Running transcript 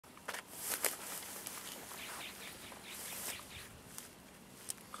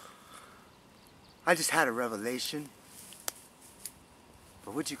I just had a revelation.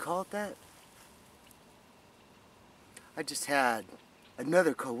 But would you call it that? I just had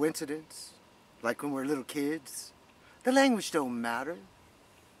another coincidence, like when we're little kids. The language don't matter.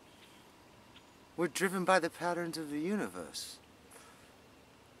 We're driven by the patterns of the universe.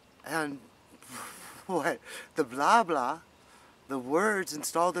 And what? The blah blah, the words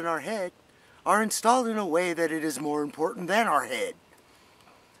installed in our head, are installed in a way that it is more important than our head.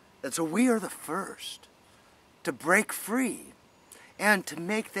 And so we are the first to break free and to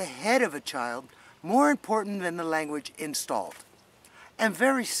make the head of a child more important than the language installed. And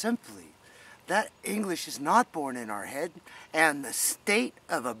very simply, that English is not born in our head, and the state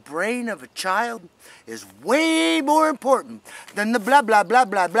of a brain of a child is way more important than the blah blah blah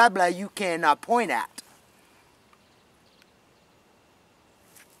blah blah blah you cannot point at.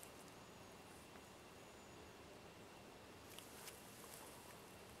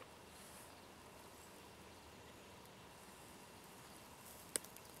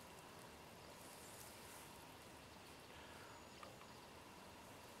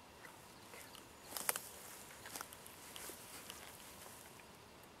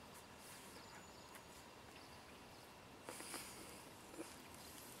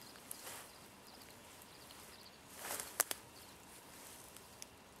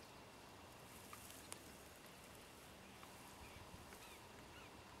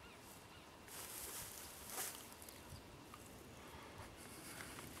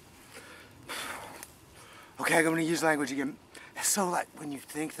 Okay, I'm going to use language again. So like when you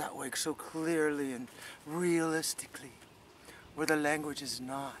think that way so clearly and realistically, where the language is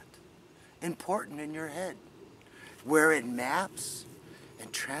not important in your head, where it maps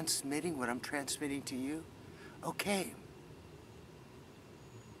and transmitting what I'm transmitting to you, okay.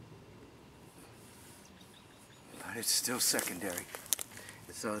 But it's still secondary.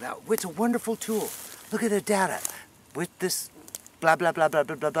 So it's a wonderful tool. Look at the data. With this blah, blah, blah, blah,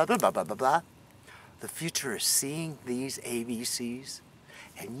 blah, blah, blah, blah, blah, blah, blah. The future is seeing these ABCs,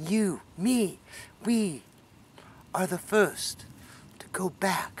 and you, me, we are the first to go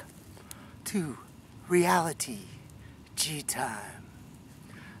back to reality, G-time,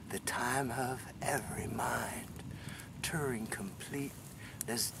 the time of every mind, Turing complete.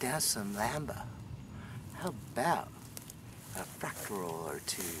 Let's dance some lamba. How about a fractal or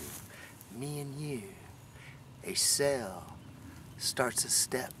two? Me and you, a cell starts a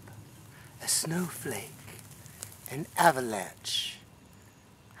step. A snowflake, an avalanche.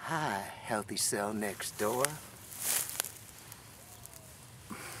 Hi, healthy cell next door.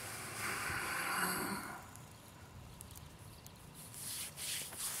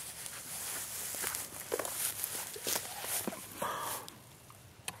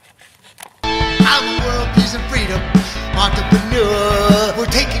 I'm a world peace and freedom entrepreneur. We're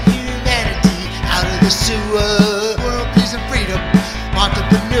taking humanity out of the sewer. World peace and freedom entrepreneur.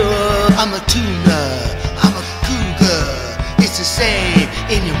 I'm a tuna.